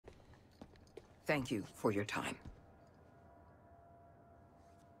Thank you for your time.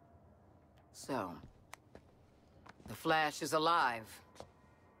 So, the Flash is alive.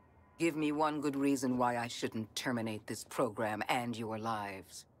 Give me one good reason why I shouldn't terminate this program and your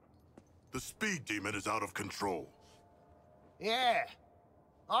lives. The speed demon is out of control. Yeah.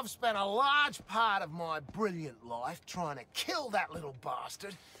 I've spent a large part of my brilliant life trying to kill that little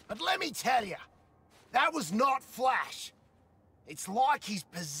bastard. But let me tell you, that was not Flash. It's like he's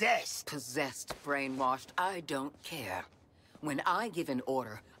possessed. Possessed, brainwashed, I don't care. When I give an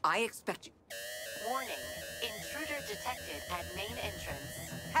order, I expect you... Warning. Intruder detected at main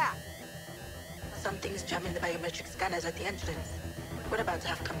entrance. Ha! Something's jamming the biometric scanners at the entrance. We're about to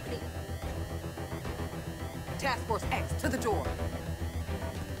have company. Task Force X, to the door.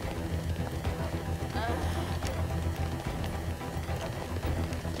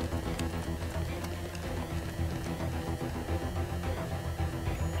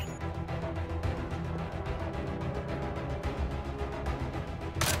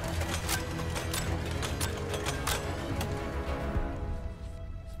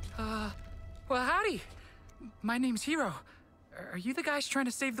 Well, howdy. My name's Hero. Are you the guys trying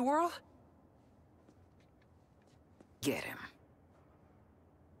to save the world? Get him.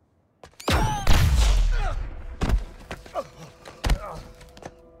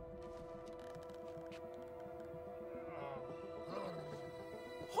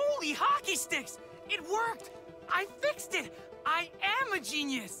 Holy hockey sticks! It worked! I fixed it! I am a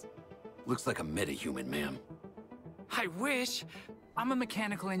genius! Looks like a metahuman, ma'am. I wish. I'm a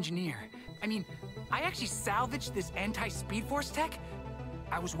mechanical engineer. I mean, I actually salvaged this anti-Speed Force tech.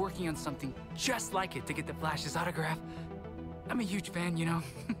 I was working on something just like it to get the Flash's autograph. I'm a huge fan, you know.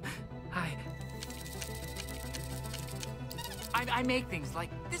 I make things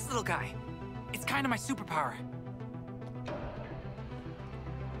like this little guy. It's kind of my superpower.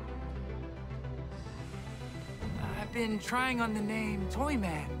 I've been trying on the name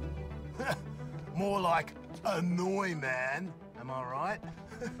Toyman. More like annoy man. Am I right?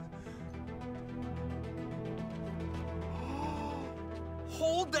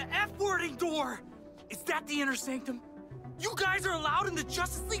 Hold the F-wording door! Is that the inner sanctum? You guys are allowed in the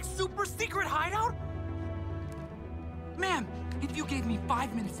Justice League super secret hideout? Ma'am, if you gave me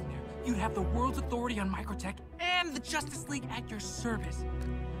 5 minutes in there, you'd have the world's authority on microtech and the Justice League at your service.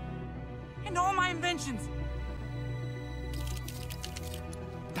 And all my inventions.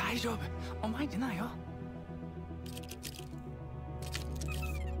 大丈夫。お前出ないよ。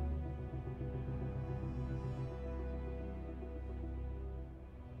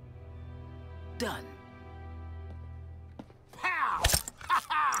Done. Pow! Ha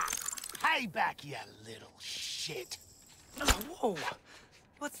ha! Payback, you little shit. Whoa.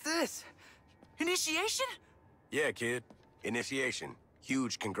 What's this? Initiation? Yeah, kid. Initiation.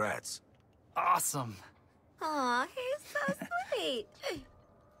 Huge congrats. Awesome. Aw, he's so sweet.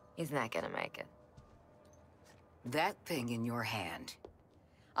 He's not gonna make it. That thing in your hand.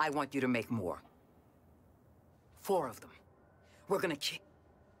 I want you to make more. 4 of them. We're gonna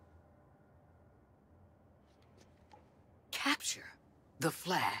capture the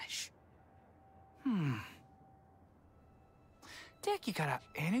Flash. 敵から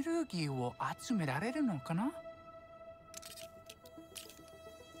エネルギーを集められるのかな?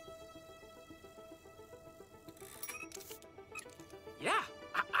 Yeah,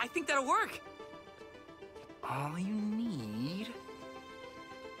 I think that'll work. All you need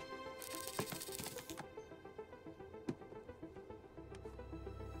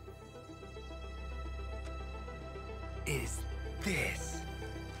is this.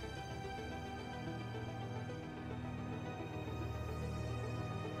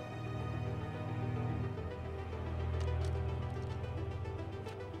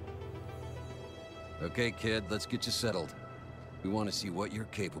 Okay, kid, let's get you settled. We want to see what you're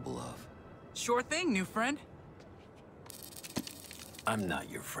capable of. Sure thing, new friend. I'm not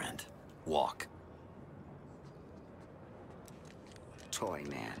your friend. Walk.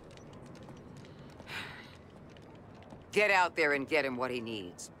 Toyman. Get out there and get him what he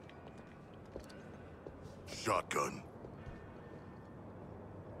needs. Shotgun.